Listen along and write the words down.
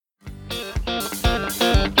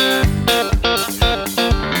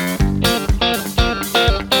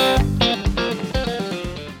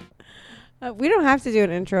have to do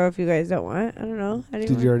an intro if you guys don't want. I don't know. Did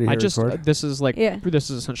you already record? This is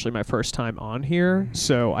essentially my first time on here,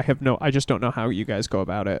 so I just don't know how you guys go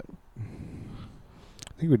about it.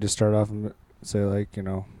 I think we just start off and say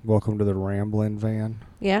welcome to the Ramblin' Van.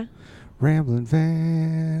 Yeah. Ramblin'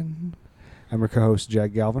 Van. I'm your co-host,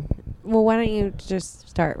 Jack Galvin. Well, why don't you just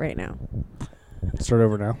start right now? Start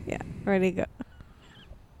over now. Yeah. Ready to go.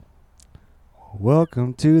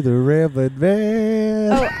 Welcome to the Ramblin'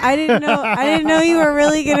 Van. Oh, I didn't know you were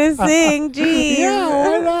really gonna sing. Jeez. Yeah,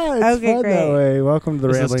 why not? It's Okay, fun great. that way. Welcome to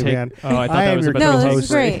the Ramblin' Van. Oh, I thought that was your about No, to this host.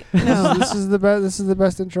 is great. No, This is the best. This is the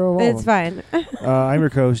best intro of all. it's fine. I'm your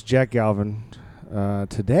co-host, Jack Galvin.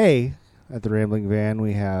 Today at the Rambling Van,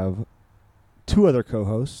 we have two other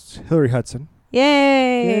co-hosts, Hillary Hudson. Yay.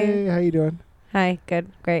 Yay! How you doing? Hi.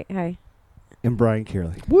 Good. Great. Hi. And Brian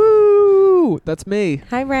Kearley. Woo! That's me.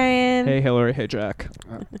 Hi, Brian. Hey, Hillary. Hey, Jack.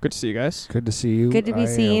 Good to see you guys. Good to see you. Good to be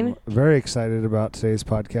seen. am very excited about today's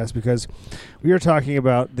podcast because we are talking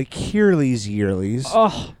about the Kearley's Yearlies.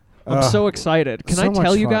 Oh, I'm so excited. Can so I much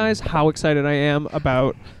tell you fun. guys how excited I am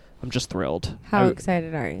about... I'm just thrilled. How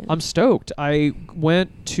excited are you? I'm stoked. I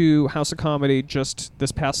went to House of Comedy just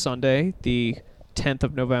this past Sunday, the 10th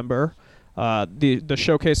of November. The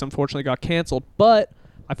showcase unfortunately got canceled, but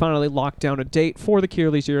I finally locked down a date for the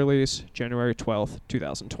Kearley's Yearlies, January 12th,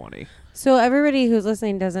 2020. So everybody who's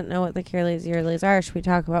listening doesn't know what the Kearley's Yearlies are. Should we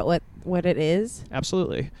talk about what it is?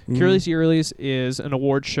 Absolutely. Mhm. Kearley's Yearlies is an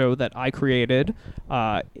award show that I created.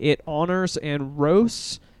 It honors and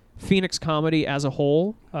roasts Phoenix comedy as a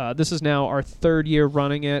whole. This is now our third year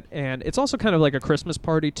running it, and it's also kind of like a Christmas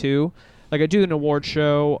party too. Like I do an award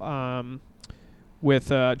show with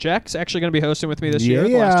Jack's actually going to be hosting with me this year.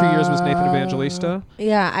 The last 2 years was Nathan Evangelista.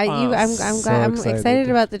 Yeah, I'm So glad. I'm excited. excited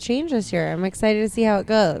about the change this year. I'm excited to see how it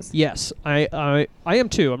goes. Yes, I am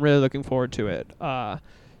too. I'm really looking forward to it.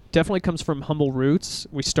 Definitely comes from humble roots.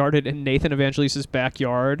 We started in Nathan Evangelista's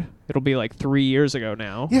backyard. It'll be like 3 years ago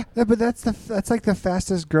now. Yeah, but that's like the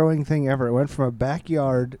fastest growing thing ever. It went from a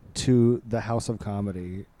backyard to the House of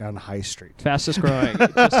Comedy on High Street. Fastest growing.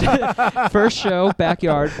 First show,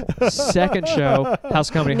 backyard. Second show, House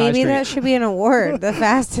of Comedy High Maybe Street. that should be an award. The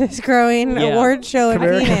fastest growing Yeah. award show in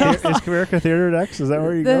Phoenix. Is Comerica Theater next? Is that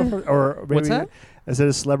where you The- go for? Or maybe What's that? Is it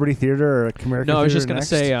a celebrity theater or a Comerica No, I was Theater just going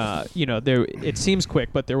to next? say, it seems quick,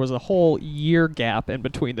 but there was a whole year gap in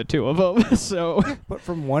between the two of them. So But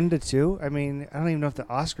from 1 to 2, I mean, I don't even know if the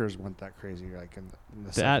Oscars went that crazy like in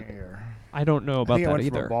the second year. I don't know I about think it that went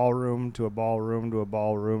from either. a ballroom to a ballroom to a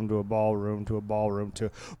ballroom to a ballroom to a ballroom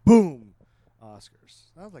to boom,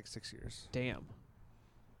 Oscars. That was like 6 years. Damn.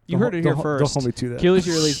 You heard it here Don't first. hold me to that. Kearley's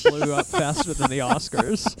Yearlies blew up faster than the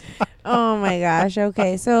Oscars. Oh my gosh.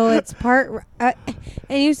 Okay, so it's part, and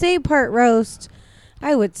you say part roast.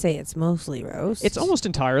 I would say it's mostly roast. It's almost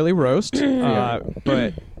entirely roast,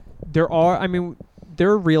 but there are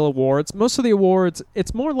real awards. Most of the awards,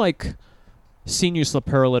 it's more like senior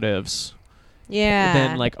superlatives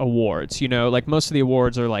than like awards. Like most of the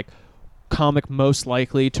awards are like comic most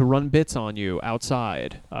likely to run bits on you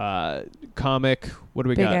outside. Comic, what do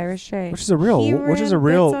we Big got? Irish Jay. Which is a real, He which is a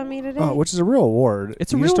ran real, bits on me today. which is a real award.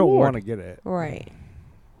 It's a you real just don't award. want to get it. Right.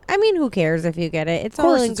 I mean, who cares if you get it? It's Of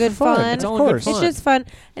course, all in it's good fun. fun. It's all Of in good course. fun. It's just fun.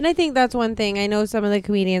 And I think that's one thing. I know some of the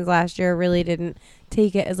comedians last year really didn't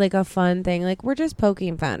take it as like a fun thing. Like, we're just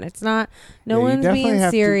poking fun. It's not, Yeah, you one's definitely being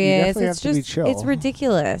have to- you serious. definitely It's have to be just, chill. it's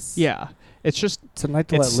ridiculous. Yeah. It's just, It's a night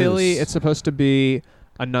to it's let silly. loose. It's supposed to be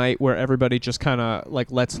a night where everybody just kind of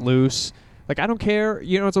like lets loose. Like, I don't care.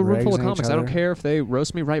 It's a room full of Ragging each comics. I don't other. care if they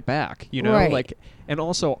roast me right back. Right. Like, and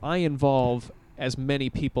also I involve as many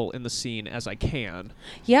people in the scene as I can.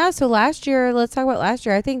 Yeah, so last year, let's talk about last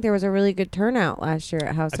year. I think there was a really good turnout last year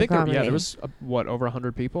at House I think of Comedy. there was over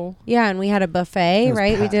 100 people. Yeah, and we had a buffet, It was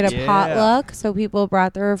right? We did a packed. Yeah. potluck, so people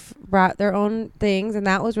brought their own things, and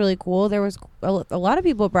that was really cool. There was a lot of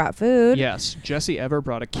people brought food. Yes, Jesse Ever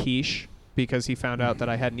brought a quiche because he found out that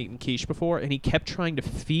I hadn't eaten quiche before, and he kept trying to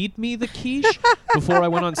feed me the quiche before I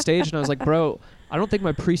went on stage, and I was like, bro, I don't think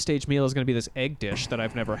my pre-stage meal is going to be this egg dish that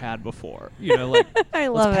I've never had before. Like, I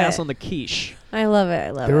love let's pass it. on the quiche. I love it.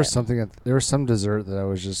 I love There it. was something. There was some dessert that I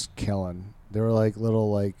was just killing. They were like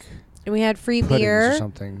little And we had free puddings or beer.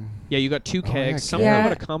 something. Yeah, you got 2 Oh, yeah, kegs. Somehow Yeah.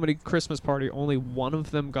 at a comedy Christmas party, only one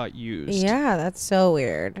of them got used. Yeah, that's so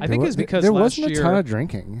weird. I think it's because there last wasn't year, a ton of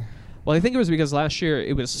drinking. Well, I think it was because last year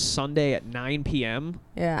it was Sunday at 9 p.m.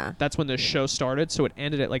 Yeah. That's when the show started, so it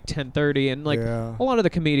ended at like 10:30, and like Yeah. a lot of the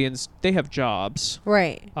comedians, they have jobs.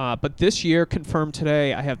 Right. But this year, confirmed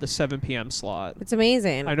today, I have the 7 p.m. slot. It's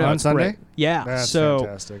amazing. I know On it's Sunday? great. Yeah. That's so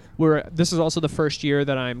fantastic. this is also the first year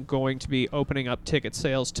that I'm going to be opening up ticket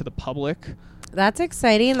sales to the public. That's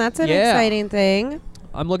exciting. That's an Yeah. exciting thing.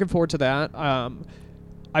 I'm looking forward to that.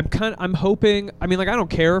 I'm hoping. I mean, like, I don't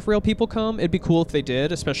care if real people come. It'd be cool if they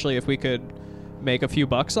did, especially if we could make a few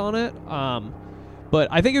bucks on it. But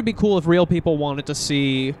I think it'd be cool if real people wanted to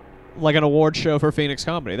see like an award show for Phoenix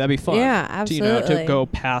Comedy. That'd be fun. Yeah, To, absolutely. to go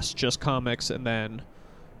past just comics and then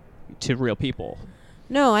to real people.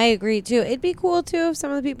 No, I agree too. It'd be cool too if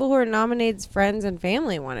some of the people who are nominated, friends and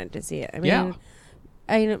family, wanted to see it. I mean, Yeah.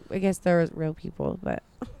 I guess there was real people, but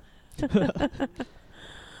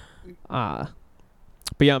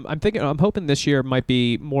But yeah, I'm hoping this year might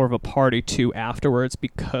be more of a party too afterwards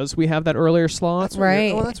because we have that earlier slot. That's what you're-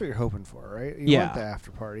 Right. Well, that's what you're hoping for, right? You Yeah. want the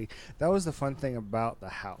after party. That was the fun thing about the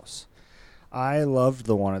house. I loved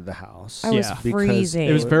the one at the house. I was Yeah. Because freezing.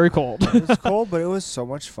 It was very cold. It was cold, but it was so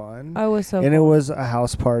much fun. I was so And it cool. was a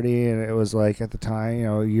house party, and it was like at the time,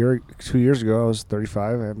 2 years ago, I was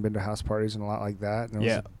 35. I haven't been to house parties and a lot like that, and it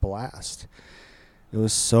Yeah. was a blast. It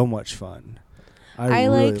was so much fun. I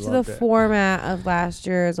really liked the loved it. format of last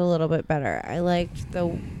year's a little bit better. I liked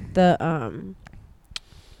the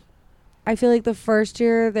I feel like the first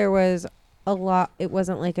year there was a lot. It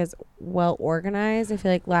wasn't like as well organized. I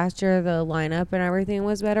feel like last year the lineup and everything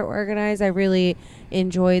was better organized. I really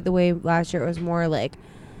enjoyed the way last year it was more like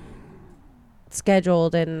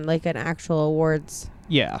scheduled and like an actual awards.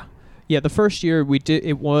 Yeah. The first year we did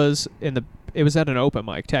it was at an open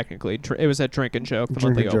mic technically. It was at Drink and Joke, the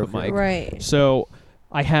Drink monthly and open Joke, mic. Right. So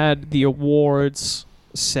I had the awards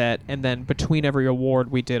set, and then between every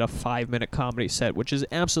award we did a 5-minute comedy set, which is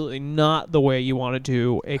absolutely not the way you want to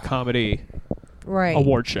do a comedy Right.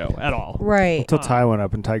 award show at all. Right. Until Ty went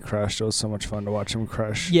up and Ty crushed. It was so much fun to watch him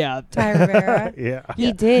crush. Yeah. Ty Rivera. Yeah.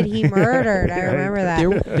 He did. He murdered. I Yeah, he remember did.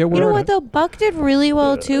 that. There were You know what though? Buck did really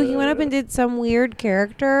well too. He went up and did some weird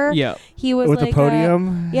character. Yeah. He was With like the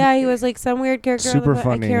podium. yeah, he was like some weird character. on the Super I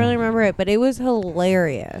funny. can't really remember it, but it was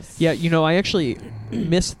hilarious. Yeah, I actually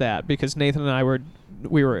missed that because Nathan and I were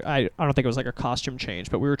I don't think it was like a costume change,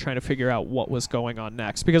 but we were trying to figure out what was going on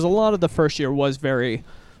next because a lot of the first year was very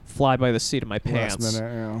fly by the seat of my pants. Last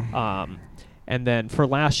minute, yeah. And then for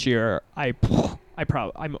last year, I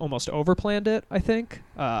almost overplanned it. I think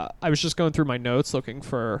I was just going through my notes looking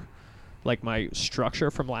for like my structure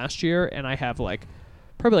from last year, and I have like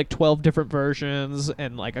probably like 12 different versions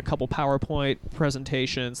and like a couple PowerPoint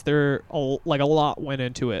presentations. A lot went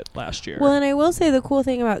into it last year. Well, and I will say the cool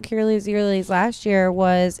thing about Curly's Yearlies last year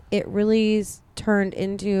was it really turned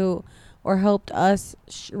into or helped us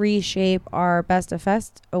reshape our Best of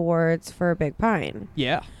Fest awards for Big Pine.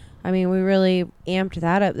 Yeah. I mean, we really amped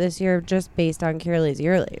that up this year just based on Curly's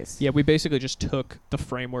Yearlies. Yeah, we basically just took the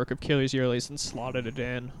framework of Killer's Yearlies and slotted it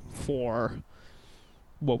in for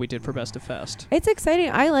what we did for Best of Fest. It's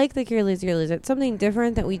exciting. I like the Curly's Yearlies. It's something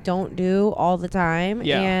different that we don't do all the time.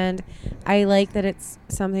 Yeah. And I like that it's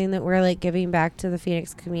something that we're like giving back to the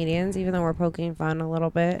Phoenix comedians, even though we're poking fun a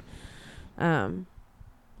little bit.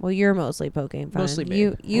 Well, you're mostly poking fun. Mostly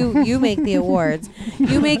me. You make the awards.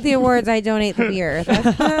 You make the awards. I donate the beer.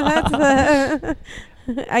 That's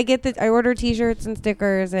the I order T-shirts and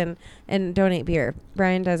stickers and donate beer.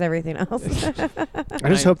 Brian does everything else. I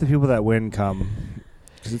just hope the people that win come.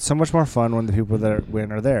 Because it's so much more fun when the people that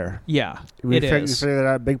win are there. Yeah, We it figured is. that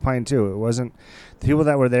out at Big Pine too. It wasn't the people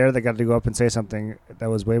that were there that got to go up and say something that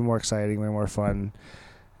was way more exciting, way more fun.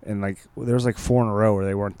 And like there was like 4 in a row where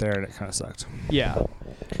they weren't there, and it kind of sucked. Yeah,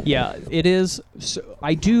 it is. So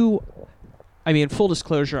I mean, full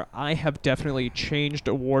disclosure, I have definitely changed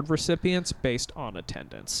award recipients based on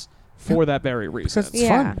attendance for that very reason. Because it's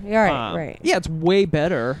yeah, fun. you're right, right. Yeah, it's way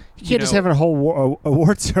better. You can't just have a whole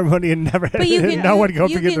award ceremony and never But you can no one go up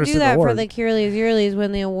you to get can their do that award. for the Curly's Yearlies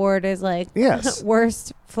when the award is like Yes.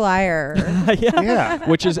 worst flyer. Yeah.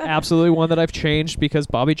 Which is absolutely one that I've changed because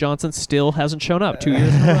Bobby Johnson still hasn't shown up 2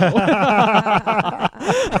 years in a row.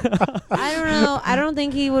 I don't know. I don't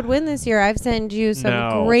think he would win this year. I've sent you some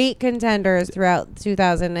No. great contenders throughout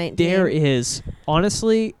 2019. There is,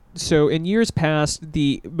 honestly, so in years past,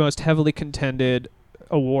 the most heavily contended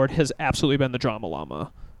award has absolutely been the Drama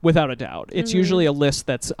Llama, without a doubt. It's Mhm. usually a list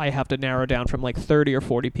I have to narrow down from like 30 or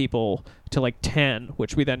 40 people to like 10,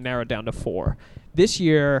 which we then narrowed down to 4. This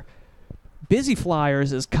year, Busy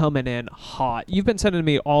Flyers is coming in hot. You've been sending to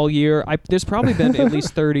me all year. There's probably been at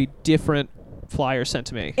least 30 different flyers sent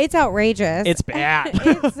to me. It's outrageous. It's bad.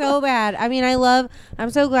 It's so bad. I mean, I'm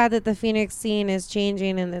so glad that the Phoenix scene is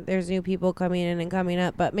changing and that there's new people coming in and coming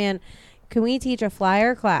up. But man, can we teach a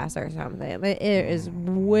flyer class or something? It is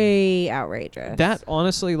way outrageous. That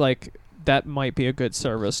honestly, like, that might be a good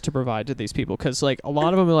service to provide to these people because, like, a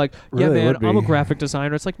lot of them are like, "Yeah, Really man, would I'm a be. graphic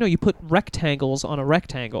designer." It's like, no, you put rectangles on a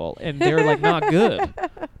rectangle, and they're like not good.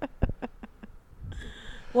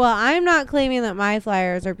 Well, I'm not claiming that my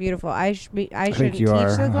flyers are beautiful. I think shouldn't you teach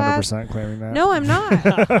are the class. 100% claiming that. No, I'm not.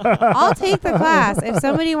 I'll take the class. If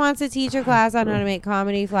somebody wants to teach a class on how to make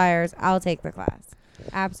comedy flyers, I'll take the class.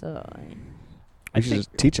 Absolutely. You should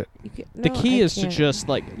just teach it. The key is to just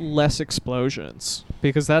like less explosions,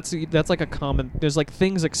 because that's like a common. There's like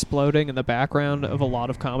things exploding in the background of a lot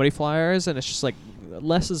of comedy flyers, and it's just like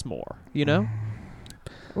less is more. You know?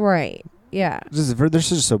 Right. Yeah. They're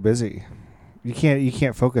just so busy. You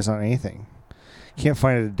can't focus on anything. You can't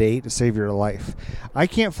find a date to save your life. I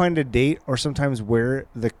can't find a date or sometimes where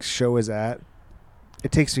the show is at.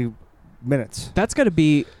 It takes me minutes. That's got to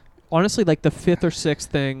be. Honestly, like the fifth or sixth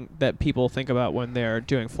thing that people think about when they're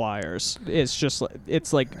doing flyers,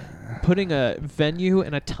 it's like putting a venue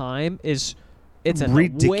and a time it's in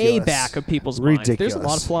the way back of people's minds. There's a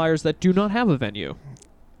lot of flyers that do not have a venue.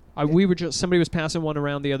 Somebody was passing one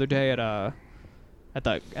around the other day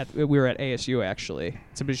we were at ASU actually.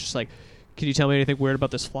 Somebody's just like, "Can you tell me anything weird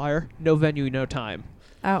about this flyer?" No venue, no time.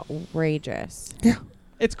 Outrageous. Yeah.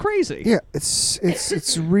 It's crazy. Yeah,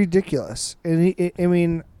 it's ridiculous. And I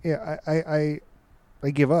mean, yeah, I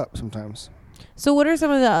give up sometimes. So what are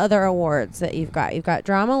some of the other awards that you've got? You've got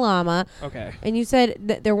Drama Llama. Okay. And you said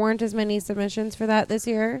that there weren't as many submissions for that this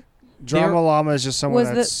year? Drama Llama is just someone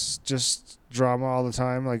that's just drama all the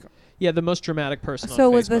time. Like, yeah, the most dramatic person on Facebook.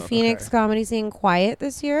 So was the Phoenix comedy scene quiet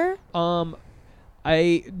this year? No,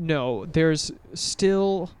 there's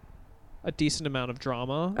still a decent amount of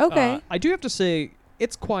drama. Okay. I do have to say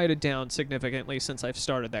it's quieted down significantly since I've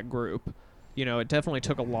started that group. You know, it definitely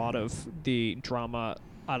took a lot of the drama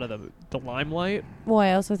out of the limelight. Well,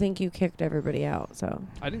 I also think you kicked everybody out, so.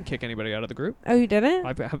 I didn't kick anybody out of the group. Oh, you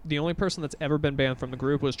didn't? The only person that's ever been banned from the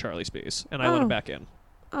group was Charlie Spees, and I let him back in.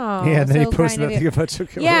 Oh, yeah, and then so he posted kind that thing about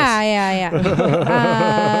Chuck Norris.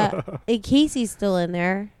 Yeah. Casey's still in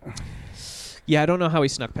there. Yeah, I don't know how he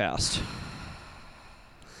snuck past.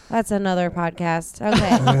 That's another podcast.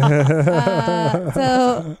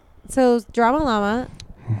 Okay. So Drama Llama.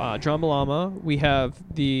 Drama Llama. We have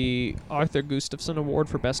the Arthur Gustafson Award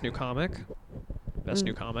for Best New Comic.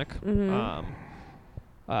 New Comic. Mm-hmm.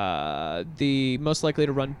 The most likely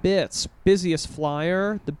to run bits. Busiest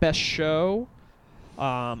flyer. The best show.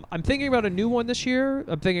 I'm thinking about a new one this year.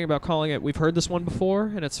 I'm thinking about calling it We've Heard This One Before,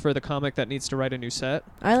 and it's for the comic that needs to write a new set.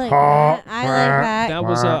 I like that. I like that. That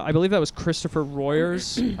was, I believe that was Christopher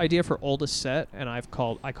Royer's idea for oldest set, and I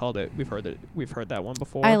called it We've Heard That One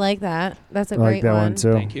Before. I like that. That's a great like that one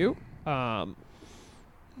too. Thank you.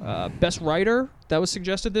 Best writer, that was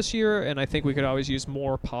suggested this year, and I think we could always use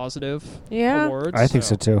more positive awards. I think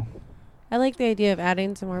so too. I like the idea of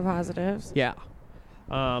adding some more positives. Yeah.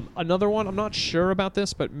 Another one, I'm not sure about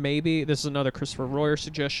this, but maybe this is another Christopher Royer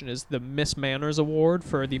suggestion, is the Miss Manners Award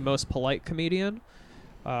for the most polite comedian.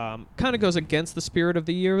 Kind of goes against the spirit of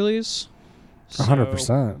the yearlies.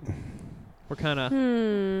 100%. We're kind of...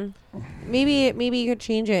 Maybe you could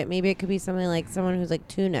change it. Maybe it could be something like someone who's like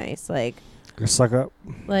too nice. Like suck up.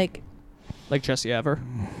 Like Jesse Ever.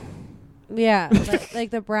 Yeah, like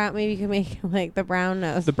the brown. Maybe you can make like the brown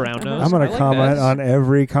nose. The brown nose. I'm gonna comment on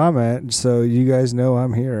every comment, so you guys know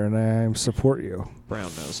I'm here and I support you. Brown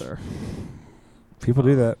noser. People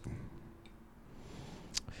do that.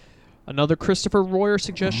 Another Christopher Royer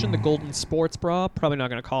suggestion: the Golden Sports Bra. Probably not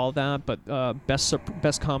gonna call it that, but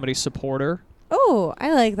best comedy supporter. Oh,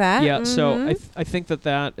 I like that. Yeah, so I think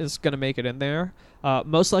that is gonna make it in there.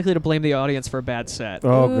 Most likely to blame the audience for a bad set.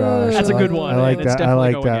 Oh gosh, that's a good one. I like that. I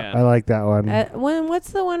like that. I like that one.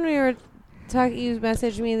 What's the one we were talking? You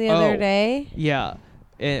messaged me the other day. Yeah,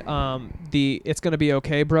 it's gonna be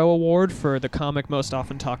okay, bro. Award for the comic most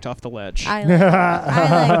often talked off the ledge. I like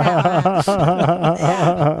that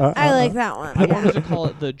one. I like that one. I wanted to call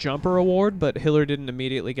it the Jumper Award, but Hiller didn't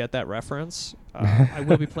immediately get that reference. I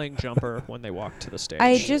will be playing Jumper when they walk to the stage.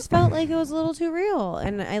 I just felt like it was a little too real,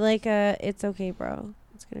 and I like it's okay, bro.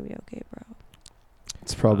 It's gonna be okay, bro.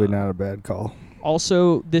 It's probably not a bad call.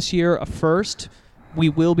 Also, this year, a first, we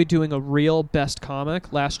will be doing a real best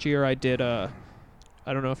comic. Last year, I did I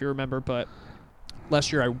don't know if you remember, but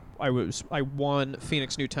last year I won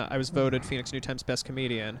Phoenix New Time. I was voted Phoenix New Times Best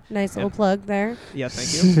Comedian. Nice little plug there. Yeah,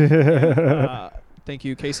 thank you. Thank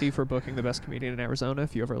you, Casey, for booking the Best Comedian in Arizona.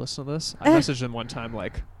 If you ever listen to this, I messaged him one time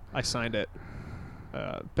like I signed it.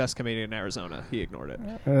 Best Comedian in Arizona. He ignored it.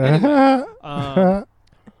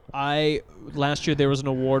 Anyway, last year there was an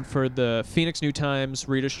award for the Phoenix New Times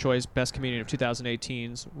Reader's Choice Best Comedian of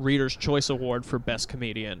 2018's Reader's Choice Award for Best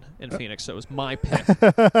Comedian in Phoenix. So it was my pick. So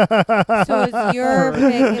it's your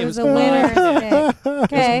pick. It was a winner's pick.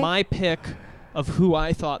 Okay. It was my pick of who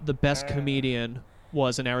I thought the best comedian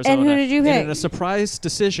was in Arizona. And who did you And pick? in a surprise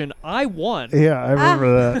decision, I won. Yeah, I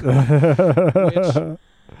remember that. Which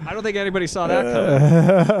I don't think anybody saw that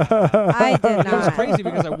coming. I did It was not. crazy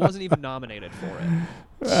because I wasn't even nominated for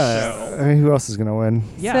it. So, I mean, who else is gonna win?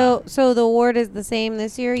 yeah. So the award is the same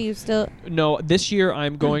this year. You still No, this year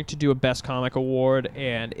I'm going to do a Best Comic Award,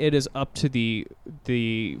 and it is up to the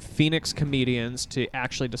Phoenix comedians to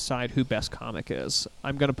actually decide who Best Comic is.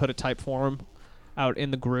 I'm going to put a type form out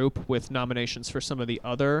in the group with nominations for some of the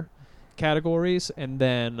other categories, and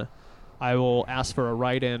then I will ask for a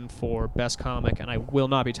write-in for Best Comic, and I will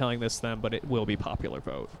not be telling this to them, but it will be popular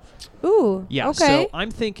vote. ooh. Yeah, Okay. so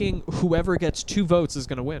I'm thinking whoever gets 2 votes is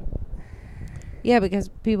going to win. Yeah, because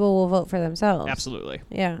people will vote for themselves. Absolutely.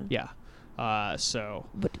 Yeah. Yeah. So,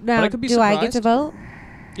 But now, I could be do I get to surprised. vote?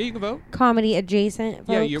 yeah, you can vote. Comedy adjacent folks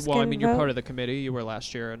Yeah, you're, well, I can mean, you're vote? part of the committee. You were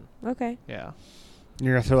last year, and Okay. yeah.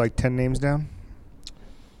 You're gonna throw like 10 names down?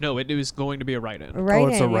 No, it was going to be a write-in. Write Oh,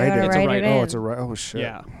 it's a in. You write-in. gotta It's a write write-in. it in. Oh, it's a right. Oh shit.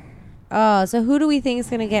 Yeah. Oh, so who do we think is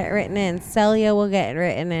going to get written in? Celia will get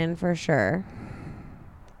written in for sure.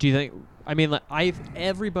 Do you think? I mean, like,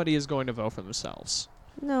 everybody is going to vote for themselves.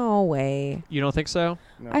 No way. You don't think so?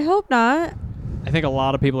 No. I hope not. I think a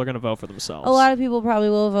lot of people are going to vote for themselves. A lot of people probably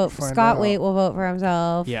will vote. Find Scott out. Waite will vote for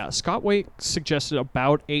himself. Yeah, Scott Waite suggested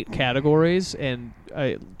about 8 categories, and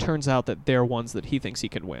it turns out that they're ones that he thinks he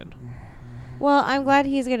can win. Well, I'm glad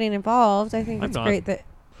he's getting involved. I think I'm it's not. great that.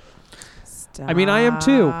 Stop. I mean, I am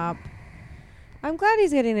too. I'm glad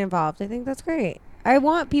he's getting involved. I think that's great. I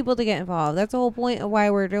want people to get involved. That's the whole point of why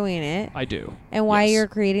we're doing it I do. and why Yes. you're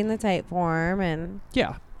creating the type form. And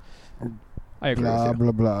Yeah. I agree Blah with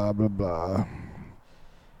you. blah blah blah blah.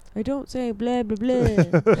 I don't say blah blah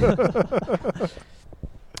blah.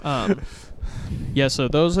 Yeah, so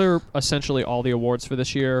those are essentially all the awards for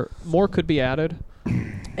this year. More could be added.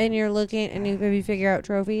 And you're looking, and have you figured out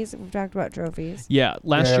trophies? We've talked about trophies. Yeah,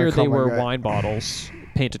 last Yeah, year call they my were guy. wine bottles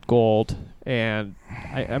painted gold, and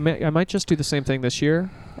I might just do the same thing this year.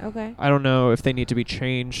 Okay. I don't know if they need to be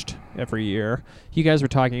changed every year. You guys were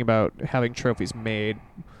talking about having trophies made,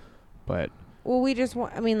 but Well, we just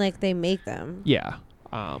want. I mean, like they make them. yeah,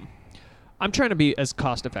 I'm trying to be as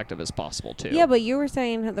cost effective as possible too. Yeah, but you were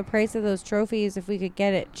saying the price of those trophies, if we could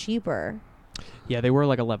get it cheaper. yeah, they were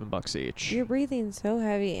like $11 each. You're breathing so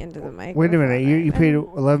heavy into the mic. Wait a minute. You paid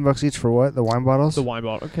 $11 each for what? The wine bottles? The wine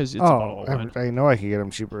bottle because it's a bottle Oh, of wine. I know I could get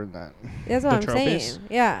them cheaper than that. That's what The I'm trophies? saying.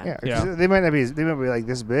 Yeah. Yeah, 'cause Yeah. they might not be. They might be like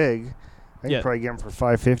this big. I can Yeah. probably get them for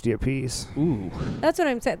 $5.50 a piece. Ooh, That's what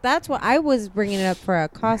I'm saying. That's what I was bringing it up for a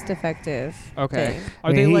cost-effective. okay. thing. Are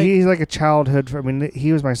I mean, they like? he's like a childhood. I mean,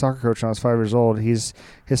 he was my soccer coach when I was 5 years old. His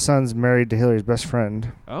son's married to Hillary's best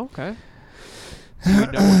friend. Oh, okay.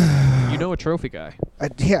 You know a trophy guy.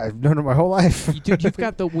 Yeah, I've known him my whole life. Dude, you've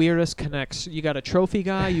got the weirdest connects. You got a trophy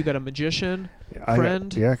guy. You got a magician. I got-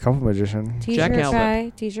 friend. yeah, a couple magician. T-shirt Allen. guy.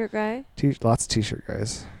 T-shirt guy. Lots of t-shirt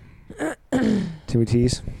guys. Timmy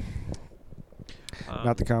T's,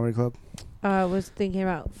 not the comedy club, Was thinking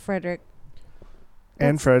about Frederick.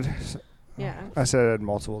 and That's- Fred. Yeah. I said I had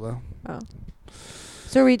multiple though. Oh.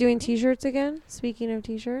 So are we doing T-shirts again? Speaking of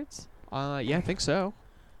T-shirts. Yeah, I think so.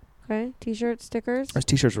 Okay. T-shirts, stickers. Those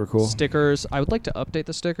t-shirts were cool. Stickers. I would like to update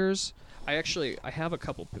the stickers. I have a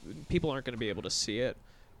couple. People aren't going to be able to see it,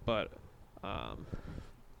 but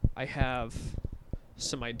I have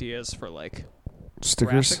some ideas for like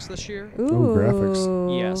Stickers. graphics this year. Ooh.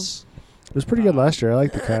 graphics. Yes. It was pretty good last year. I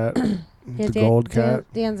like the cat. Yeah, The gold cat.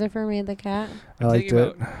 Dan Ziffer made the cat. I I'm liked thinking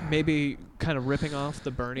it. about maybe kind of ripping off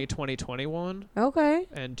the Bernie 2020 one Okay.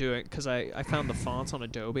 and doing because I found the fonts on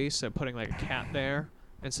Adobe, so putting like a cat there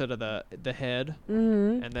instead of the head,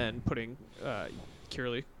 Mm-hmm. and then putting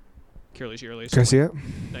Curly's Yearly's Can I see it?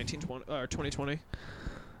 1920 or 2020.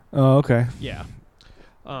 Oh, okay. Yeah.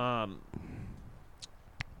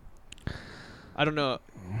 I don't know.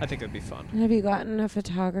 I think it'd be fun. Have you gotten a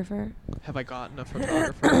photographer? Have I gotten a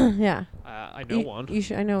photographer? Yeah. I know one. You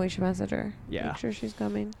should. I know we should message her. Yeah. Make sure she's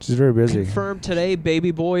coming. She's very busy. Confirmed today,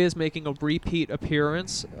 Baby Boy is making a repeat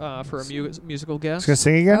appearance for a musical She's guest. gonna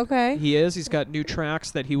sing again. Okay. He is. He's got new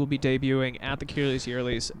tracks that he will be debuting at the Curly's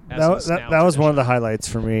Yearly's. That was one of the highlights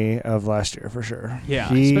for me of last year for sure. Yeah,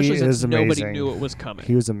 he especially since is nobody amazing. knew it was coming.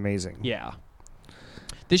 He was amazing. Yeah.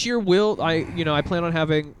 This year I plan on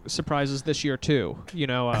having surprises this year too.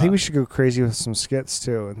 I think we should go crazy with some skits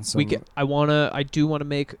too, and some I do want to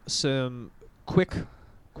make some quick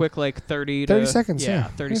like 30 seconds. Yeah,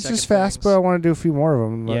 30 it's second just fast, things. but I want to do a few more of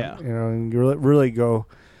them. Yeah. and really go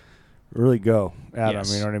really go at Yes.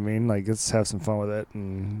 them. You know what I mean? Like, let's have some fun with it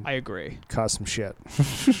and I agree. cause some shit. I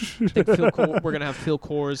think we're gonna have Phil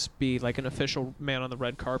Kors be like an official man on the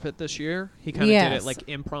red carpet this year. He kind of did Yes. it like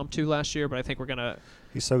impromptu last year, but I think we're gonna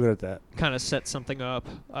He's so good at that. kind of set something up.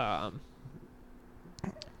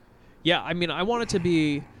 Yeah, I mean, I want it to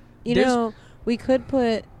be. You There's- know, we could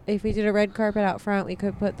put, if we did a red carpet out front, we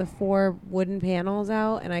could put the 4 wooden panels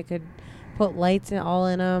out, and I could put lights all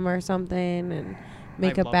in them or something, and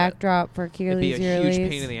make I a love it. backdrop for It'd be Kearley's a huge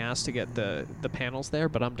pain in Yearlies. the ass to get the panels there,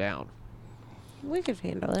 but I'm down. We could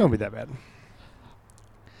handle it. Don't be that bad.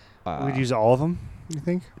 We'd use all of them, you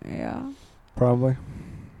think? Yeah. Probably.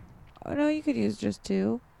 Oh, no, you could use just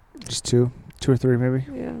 2. Just 2 or 3 maybe.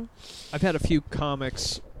 Yeah. I've had a few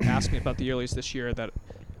comics ask me about the yearlies this year that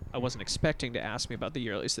I wasn't expecting to ask me about the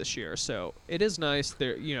yearlies this year. So it is nice.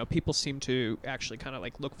 There, people seem to actually kind of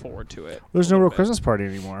like look forward to it. There's a no little real bit. Christmas party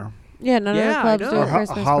anymore. Yeah, none of Yeah, the I clubs know. do Or a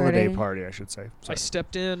Christmas holiday party. party, I should say. I Sorry.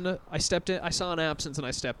 stepped in. I saw an absence and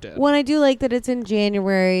I stepped in. Well, I do like that it's in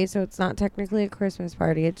January, so it's not technically a Christmas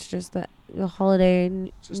party. It's just the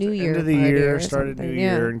holiday Just New the Year end of the party year, or started New something,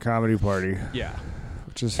 Year yeah. and comedy party, Yeah.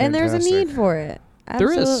 which is And there's a fantastic. need for it.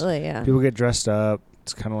 There is. Absolutely, yeah. People get dressed up.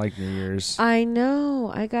 It's kind of like New Year's. I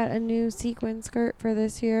know. I got a new sequin skirt for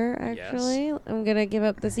this year, actually. I'm going to give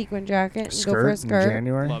up the sequin jacket and go for a in skirt.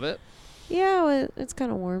 January. Love it. Yeah, well, it's kind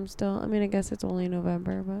of warm still. I mean, I guess it's only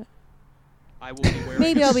November, but I will be wearing.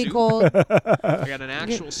 maybe a I'll be suit. cold. I got an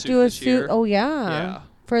actual suit Do a this suit. year. Oh, yeah. Yeah.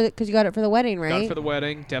 Because you got it for the wedding, right? Got it for the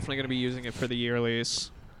wedding. Definitely going to be using it for the yearlies.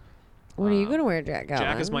 What are you Um, going to wear, Jack?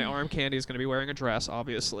 Jack is my Allen? arm candy. Is going to be wearing a dress,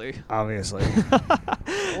 obviously. Obviously.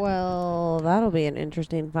 Well, that'll be an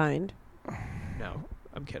interesting find. No,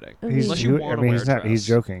 I'm kidding. I He's, mean- Unless you I wanna mean, wear he's a not. He's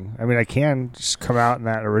dress. joking. I mean, I can just come out in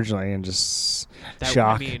that originally and just That,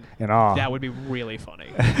 shock I mean, and awe. that would be really funny.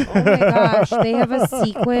 Oh my gosh, they have a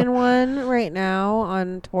sequin one right now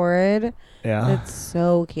on Torrid. yeah. It's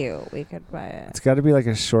so cute. We could buy it. It's got to be like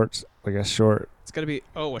a short. It's going to be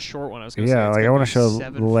a short one. I was going to say. Yeah, it's like I gonna want be to show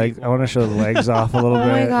 7 the leg. feet I want to long. show the legs off a little Oh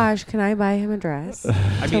bit. my gosh, can I buy him a dress?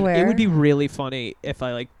 I to mean, wear? it would be really funny if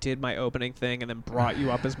I like did my opening thing and then brought you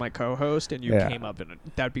up as my co-host and you Yeah. came up and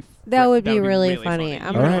that'd be That would be be really funny. You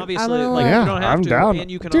I'm can gonna- obviously I'm gonna like look. you Yeah, don't have I'm to, down.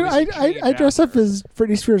 and you can Dude, obviously I dress up after. as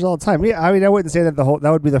Britney Spears all the time. Yeah, I mean, I wouldn't say that the whole. That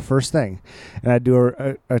would be the first thing, and I'd do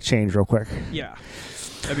a change real quick. Yeah,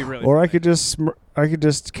 that'd be really. Or funny. I could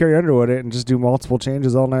just carry Underwood it and just do multiple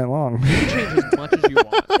changes all night long. You can change as much as you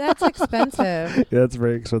want. That's expensive. Yeah, that's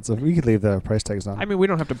very expensive. We could leave the price tags on. I mean, we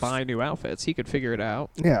don't have to buy new outfits. He could figure it out.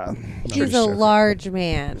 Yeah. He's a large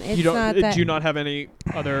man. It's you don't? not that Do you not have any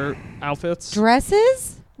other outfits?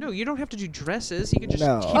 dresses. No, you don't have to do dresses. He could just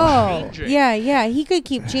No. keep Oh, changing. yeah. He could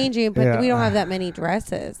keep changing, but Yeah. we don't have that many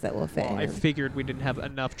dresses that will fit Well, I him. figured we didn't have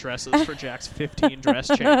enough dresses for Jack's 15 dress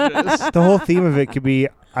changes. The whole theme of it could be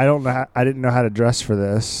I didn't know how to dress for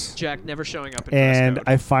this, Jack never showing up in and dress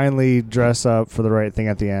code. I finally dress up for the right thing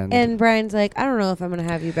at the end. And Brian's like, I don't know if I'm gonna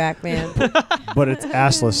have you back, man. But it's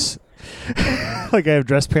assless. Like I have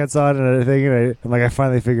dress pants on and everything, and I'm like I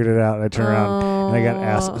finally figured it out. And I turn around and I got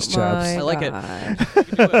assless Oh chaps. my I like it. God. You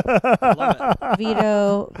can do it. I love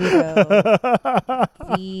it.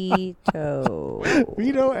 Veto.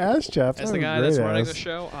 Veto ass chaps. As I the have guy a that's great running ass. the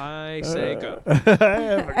show, I say go. I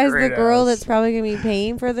have a As the great girl ass. that's probably gonna be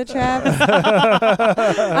paying for the chaps,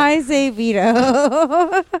 I say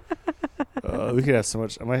veto. We could have so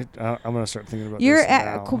much. I'm gonna start thinking about You're this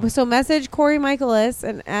at, now. so message Corey Michaelis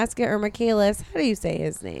and ask it, or Michaelis. How do you say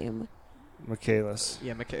his name? Michaelis.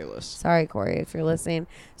 Yeah, Michaelis. Sorry, Corey, if you're listening.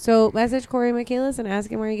 So message Corey Michaelis and ask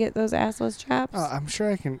him where you get those assless chaps. I'm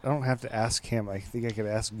sure I can. I don't have to ask him. I think I could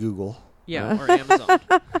ask Google Yeah, or Amazon.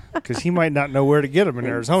 because he might not know where to get them in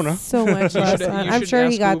Arizona. So much You less should- fun. you I'm should sure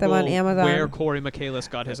he ask got them on Google Amazon. Where Corey Michaelis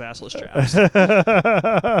got his assless chaps.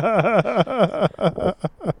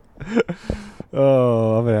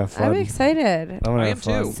 Oh, I'm gonna have fun. I'm excited. I'm gonna I have am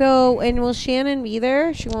fun. too. So, and will Shannon be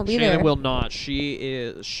there? She won't be Shannon there. will not. She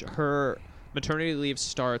is her maternity leave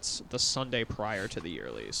starts the Sunday prior to the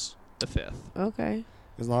yearlies, the 5th. Okay.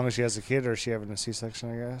 As long as she has a kid, or is she having a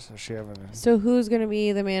C-section? I guess, or is she having a So who's going to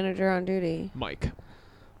be the manager on duty? Mike.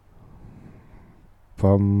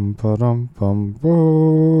 pum pum pum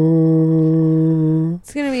pum.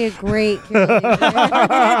 It's going to be a great cheerleader.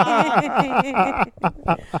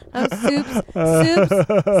 I'm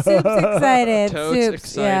Soup's excited. Totes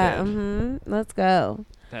Soup's, yeah. excited. Let's go.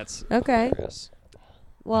 That's Okay. hilarious.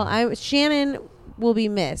 Well, Shannon will be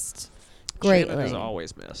missed greatly. Shannon is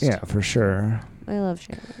always missed. Yeah, for sure. I love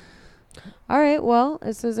Shannon. All right. Well,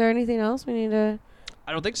 is there anything else we need to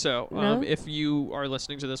I don't think so. No? If you are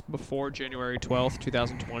listening to this before January 12th,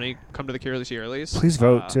 2020, come to the Curious Yearlies. Please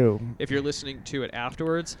vote too. If you're listening to it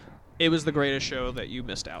afterwards, it was the greatest show that you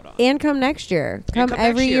missed out on. And come next year. Come come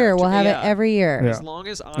every next year. year. We'll have Yeah. it every year. Yeah. As long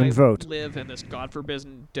as I And vote. live in this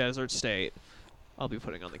godforbidden desert state, I'll be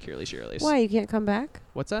putting on the Curious Yearlies. Why? You can't come back?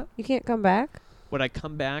 What's that? You can't come back? Would I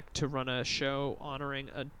come back to run a show honoring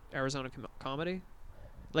a Arizona comedy?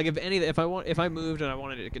 Like if I moved and I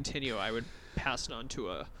wanted it to continue, I would pass it on to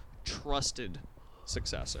a trusted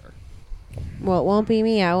successor. Well, it won't be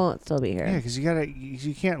me. I won't still be here. Yeah, because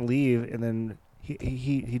you can't leave, and then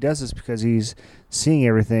he does this because he's seeing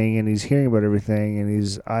everything and he's hearing about everything, and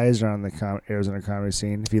his eyes are on the Arizona comedy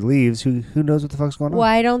scene. If he leaves, who knows what the fuck's going on? Well,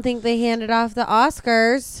 I don't think they handed off the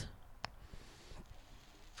Oscars.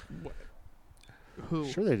 Who?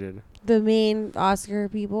 Sure they did. The main Oscar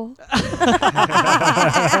people. The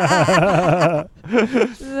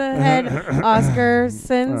head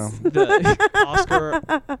Oscarsons. The Oscar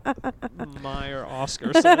Meyer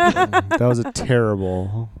Oscarson. That was a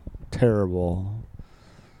terrible.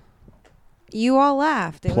 You all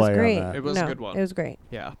laughed. It Play was on great. that. It was a good one. It was great.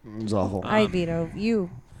 Yeah. It was awful. I veto you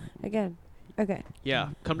again. Okay. Yeah.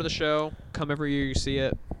 Come to the show. Come every year you see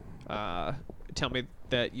it. Tell me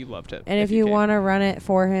that you loved it. And if you came. want to run it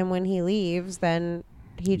for him when he leaves, then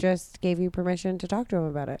he just gave you permission to talk to him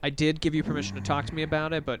about it. I did give you permission to talk to me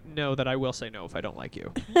about it, but know that I will say no if I don't like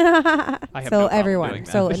you. I have So no problem everyone. doing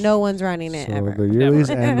that. So no one's running it So ever. the yearlies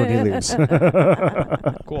and when he leaves.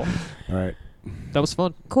 Cool. All right. That was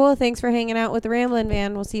fun. Cool. Thanks for hanging out with the Ramblin'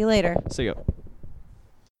 Man. We'll see you later. See you.